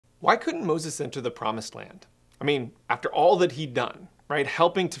Why couldn't Moses enter the promised land? I mean, after all that he'd done, right?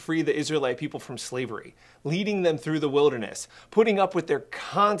 Helping to free the Israelite people from slavery, leading them through the wilderness, putting up with their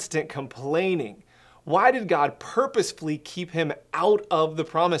constant complaining. Why did God purposefully keep him out of the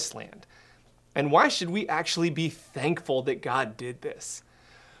promised land? And why should we actually be thankful that God did this?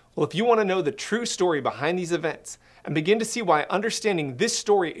 Well, if you want to know the true story behind these events and begin to see why understanding this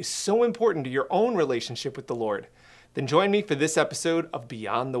story is so important to your own relationship with the Lord, then join me for this episode of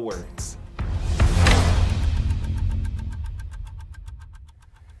Beyond the Words.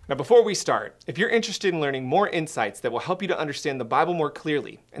 Now, before we start, if you're interested in learning more insights that will help you to understand the Bible more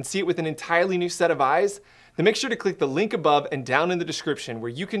clearly and see it with an entirely new set of eyes, then make sure to click the link above and down in the description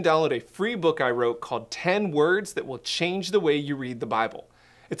where you can download a free book I wrote called 10 Words That Will Change the Way You Read the Bible.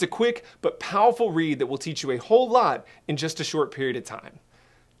 It's a quick but powerful read that will teach you a whole lot in just a short period of time.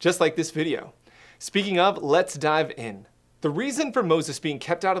 Just like this video. Speaking of, let's dive in. The reason for Moses being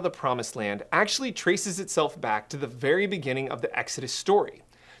kept out of the promised land actually traces itself back to the very beginning of the Exodus story,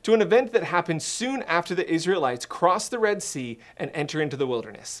 to an event that happened soon after the Israelites crossed the Red Sea and enter into the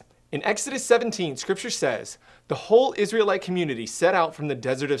wilderness. In Exodus 17, scripture says, the whole Israelite community set out from the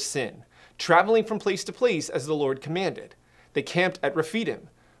desert of Sin, traveling from place to place as the Lord commanded. They camped at Rephidim,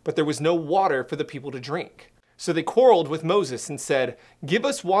 but there was no water for the people to drink. So they quarreled with Moses and said, "Give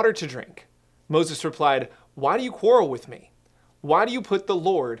us water to drink." Moses replied, "Why do you quarrel with me? Why do you put the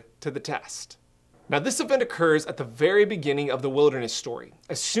Lord to the test?" Now, this event occurs at the very beginning of the wilderness story,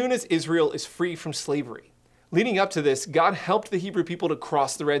 as soon as Israel is free from slavery. Leading up to this, God helped the Hebrew people to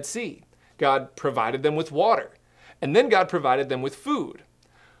cross the Red Sea. God provided them with water, and then God provided them with food.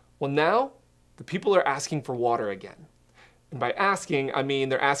 Well, now the people are asking for water again. And by asking, I mean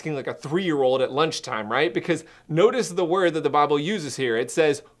they're asking like a 3-year-old at lunchtime, right? Because notice the word that the Bible uses here. It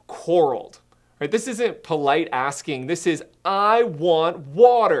says quarreled. Right? This isn't polite asking. This is, I want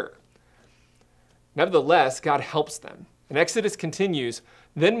water. Nevertheless, God helps them. And Exodus continues,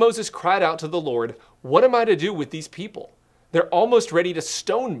 then Moses cried out to the Lord, "What am I to do with these people? They're almost ready to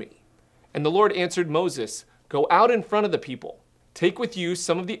stone me." And the Lord answered Moses, "Go out in front of the people. Take with you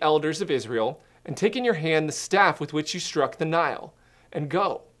some of the elders of Israel, and take in your hand the staff with which you struck the Nile, and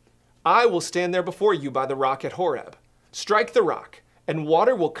go. I will stand there before you by the rock at Horeb. Strike the rock, and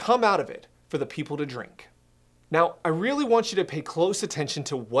water will come out of it for the people to drink." Now, I really want you to pay close attention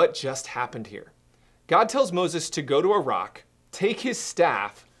to what just happened here. God tells Moses to go to a rock, take his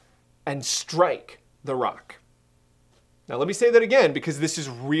staff, and strike the rock. Now, let me say that again because this is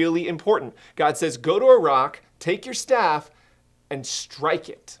really important. God says, go to a rock, take your staff, and strike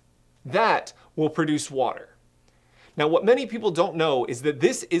it. That will produce water. Now, what many people don't know is that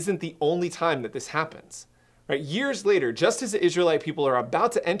this isn't the only time that this happens. Right? Years later, just as the Israelite people are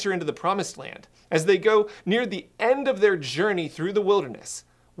about to enter into the promised land, as they go near the end of their journey through the wilderness,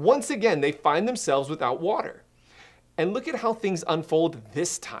 once again, they find themselves without water. And look at how things unfold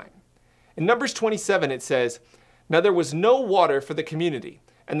this time. In Numbers 27, it says, "Now there was no water for the community,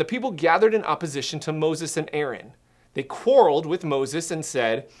 and the people gathered in opposition to Moses and Aaron. They quarreled with Moses and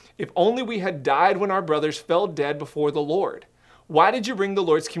said, 'If only we had died when our brothers fell dead before the Lord. Why did you bring the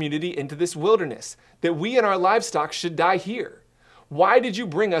Lord's community into this wilderness, that we and our livestock should die here? Why did you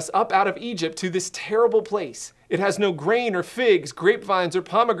bring us up out of Egypt to this terrible place? It has no grain or figs, grapevines or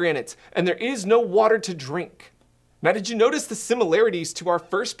pomegranates, and there is no water to drink.'" Now, did you notice the similarities to our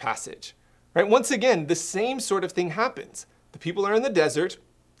first passage? Right? Once again, the same sort of thing happens. The people are in the desert,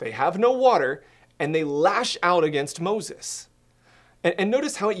 they have no water, and they lash out against Moses. And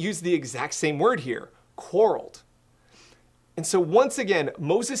notice how it used the exact same word here, quarreled. And so once again,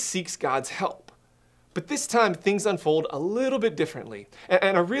 Moses seeks God's help. But this time, things unfold a little bit differently.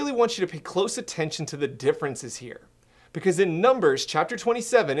 And I really want you to pay close attention to the differences here. Because in Numbers chapter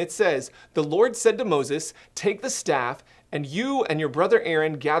 27, it says, "The Lord said to Moses, 'Take the staff, and you and your brother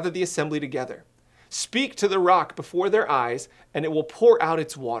Aaron gather the assembly together. Speak to the rock before their eyes, and it will pour out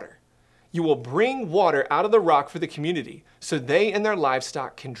its water. You will bring water out of the rock for the community, so they and their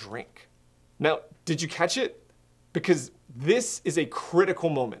livestock can drink.'" Now, did you catch it? Because this is a critical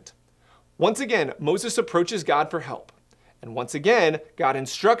moment. Once again, Moses approaches God for help. And once again, God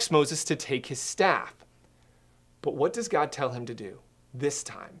instructs Moses to take his staff. But what does God tell him to do this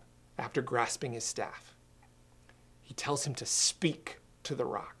time after grasping his staff? He tells him to speak to the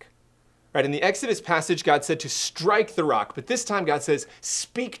rock. Right, in the Exodus passage, God said to strike the rock, but this time God says,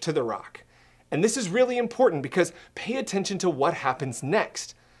 speak to the rock. And this is really important because pay attention to what happens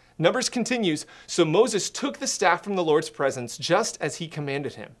next. Numbers continues, "So Moses took the staff from the Lord's presence just as he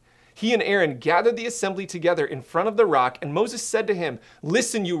commanded him. He and Aaron gathered the assembly together in front of the rock, and Moses said to him,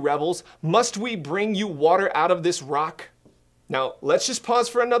 'Listen, you rebels, must we bring you water out of this rock?'" Now, let's just pause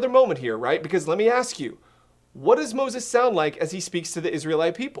for another moment here, right? Because let me ask you, what does Moses sound like as he speaks to the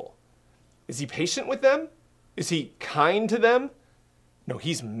Israelite people? Is he patient with them? Is he kind to them? No,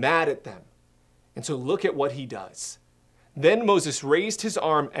 he's mad at them. And so look at what he does. Then Moses raised his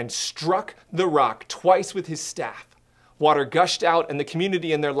arm and struck the rock twice with his staff. Water gushed out, and the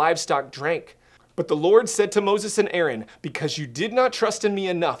community and their livestock drank. But the Lord said to Moses and Aaron, because you did not trust in me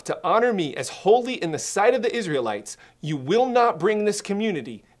enough to honor me as holy in the sight of the Israelites, you will not bring this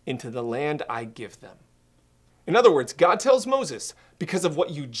community into the land I give them. In other words, God tells Moses, because of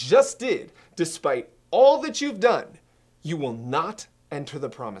what you just did, despite all that you've done, you will not enter the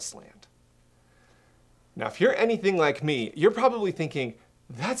promised land. Now, if you're anything like me, you're probably thinking,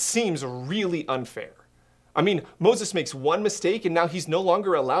 that seems really unfair. I mean, Moses makes one mistake and now he's no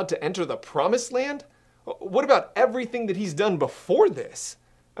longer allowed to enter the promised land? What about everything that he's done before this?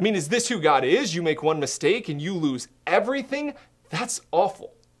 I mean, is this who God is? You make one mistake and you lose everything? That's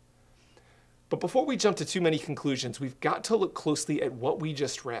awful. But before we jump to too many conclusions, we've got to look closely at what we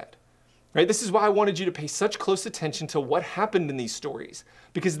just read. Right? This is why I wanted you to pay such close attention to what happened in these stories,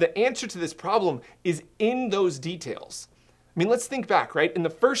 because the answer to this problem is in those details. I mean, let's think back, right? In the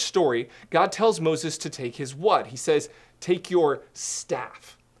first story, God tells Moses to take his what? He says, take your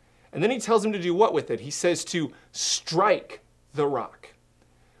staff. And then he tells him to do what with it? He says to strike the rock.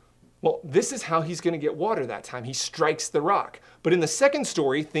 Well, this is how he's going to get water that time. He strikes the rock. But in the second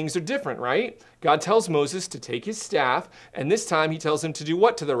story, things are different, right? God tells Moses to take his staff, and this time he tells him to do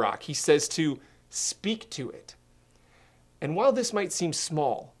what to the rock? He says to speak to it. And while this might seem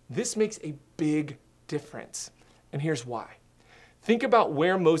small, this makes a big difference. And here's why. Think about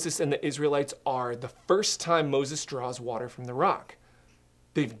where Moses and the Israelites are the first time Moses draws water from the rock.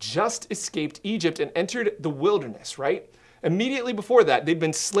 They've just escaped Egypt and entered the wilderness, right? Immediately before that, they'd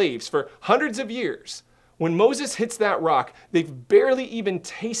been slaves for hundreds of years. When Moses hits that rock, they've barely even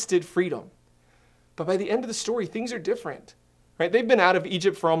tasted freedom. But by the end of the story, things are different, right? They've been out of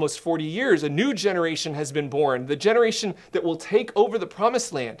Egypt for almost 40 years. A new generation has been born, the generation that will take over the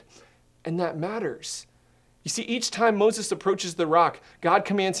promised land. And that matters. You see, each time Moses approaches the rock, God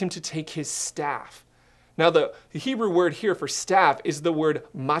commands him to take his staff. Now, the Hebrew word here for staff is the word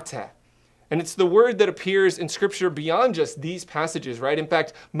mateh. And it's the word that appears in Scripture beyond just these passages, right? In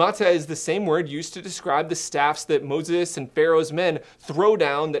fact, mateh is the same word used to describe the staffs that Moses and Pharaoh's men throw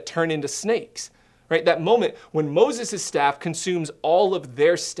down that turn into snakes, right? That moment when Moses' staff consumes all of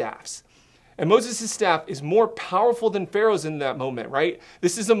their staffs. And Moses' staff is more powerful than Pharaoh's in that moment, right?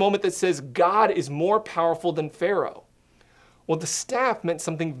 This is a moment that says God is more powerful than Pharaoh. Well, the staff meant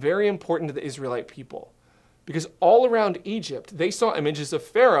something very important to the Israelite people. Because all around Egypt, they saw images of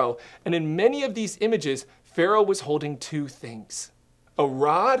Pharaoh, and in many of these images, Pharaoh was holding two things, a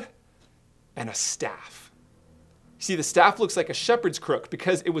rod and a staff. You see, the staff looks like a shepherd's crook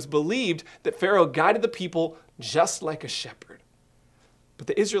because it was believed that Pharaoh guided the people just like a shepherd. But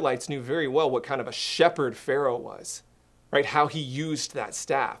the Israelites knew very well what kind of a shepherd Pharaoh was, right? How he used that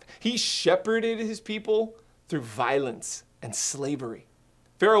staff. He shepherded his people through violence and slavery.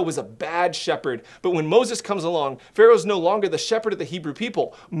 Pharaoh was a bad shepherd, but when Moses comes along, Pharaoh's no longer the shepherd of the Hebrew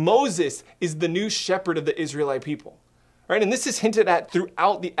people. Moses is the new shepherd of the Israelite people, right? And this is hinted at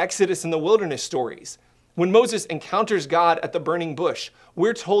throughout the Exodus and the wilderness stories. When Moses encounters God at the burning bush,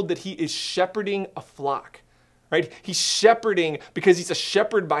 we're told that he is shepherding a flock, right? He's shepherding because he's a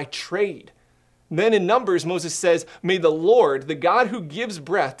shepherd by trade. Then in Numbers, Moses says, may the Lord, the God who gives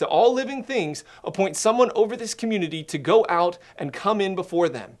breath to all living things, appoint someone over this community to go out and come in before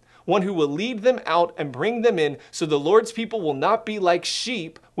them, one who will lead them out and bring them in, so the Lord's people will not be like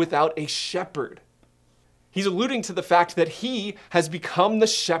sheep without a shepherd. He's alluding to the fact that he has become the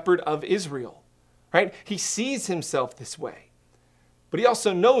shepherd of Israel, right? He sees himself this way. But he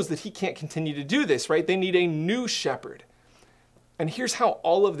also knows that he can't continue to do this, right? They need a new shepherd. And here's how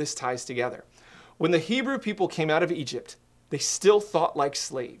all of this ties together. When the Hebrew people came out of Egypt, they still thought like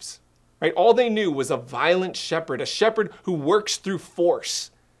slaves, right? All they knew was a violent shepherd, a shepherd who works through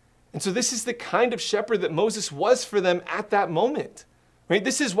force. And so this is the kind of shepherd that Moses was for them at that moment, right?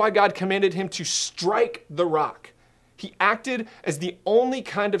 This is why God commanded him to strike the rock. He acted as the only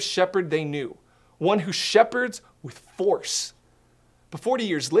kind of shepherd they knew, one who shepherds with force. But 40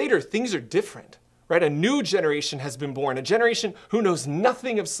 years later, things are different. Right? A new generation has been born, a generation who knows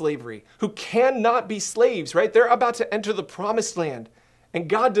nothing of slavery, who cannot be slaves, right? They're about to enter the promised land. And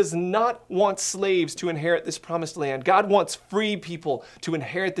God does not want slaves to inherit this promised land. God wants free people to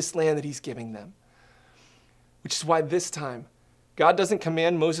inherit this land that he's giving them. Which is why this time, God doesn't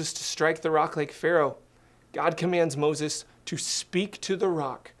command Moses to strike the rock like Pharaoh. God commands Moses to speak to the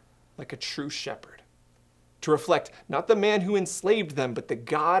rock like a true shepherd. to reflect not the man who enslaved them, but the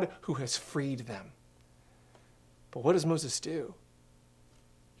God who has freed them. But what does Moses do?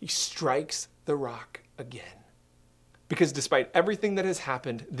 He strikes the rock again. Because despite everything that has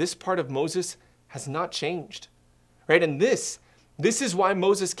happened, this part of Moses has not changed, right? And this is why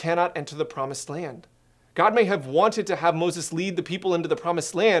Moses cannot enter the promised land. God may have wanted to have Moses lead the people into the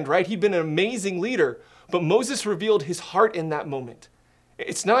promised land, right? He'd been an amazing leader, but Moses revealed his heart in that moment.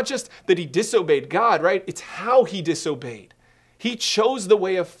 It's not just that he disobeyed God, right? It's how he disobeyed. He chose the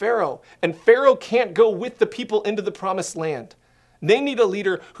way of Pharaoh, and Pharaoh can't go with the people into the promised land. They need a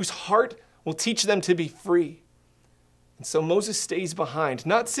leader whose heart will teach them to be free. And so Moses stays behind,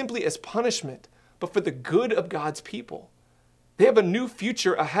 not simply as punishment, but for the good of God's people. They have a new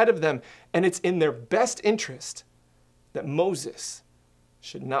future ahead of them, and it's in their best interest that Moses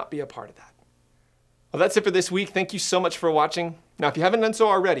should not be a part of that. Well, that's it for this week. Thank you so much for watching. Now, if you haven't done so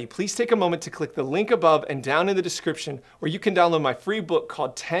already, please take a moment to click the link above and down in the description where you can download my free book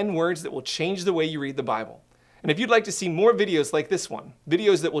called 10 Words That Will Change the Way You Read the Bible. And if you'd like to see more videos like this one,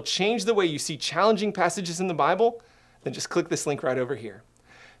 videos that will change the way you see challenging passages in the Bible, then just click this link right over here.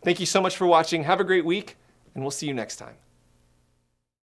 Thank you so much for watching. Have a great week, and we'll see you next time.